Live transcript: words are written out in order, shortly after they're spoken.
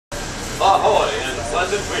Ahoy and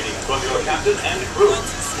pleasant greetings from your captain and crew.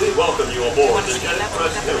 We welcome you aboard the Jet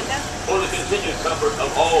Express 2 for the continued comfort of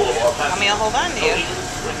all of our passengers. Hold on to No you. eating,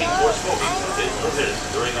 drinking, or smoking is permitted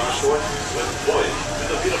during our short swift voyage to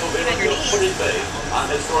the beautiful village of Put-in Bay on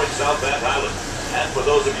historic South Bend Island. And for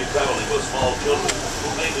those of you traveling with small children who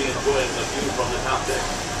may be enjoying the view from the top deck,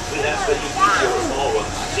 we ask that you keep your small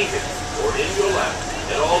ones seated or in your lap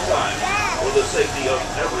at all times for the safety of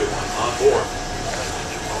everyone on board.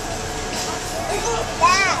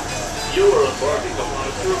 You are embarking upon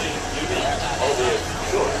a truly unique, albeit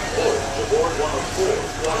short, voyage aboard one of four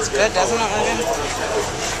Good, doesn't it, Logan?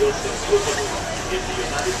 built exclusively in the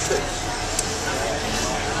United States.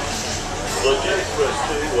 The Jet Express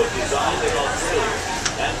 2 was designed in Australia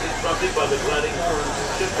and constructed by the Gladding Kearns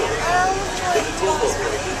Shipbuilding Company Limited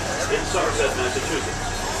Corporation in Somerset, Massachusetts.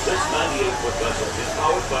 This 98-foot vessel is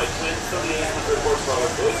powered by twin 3,800 horsepower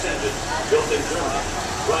Deutz engines built in Germany,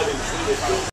 driving Swedish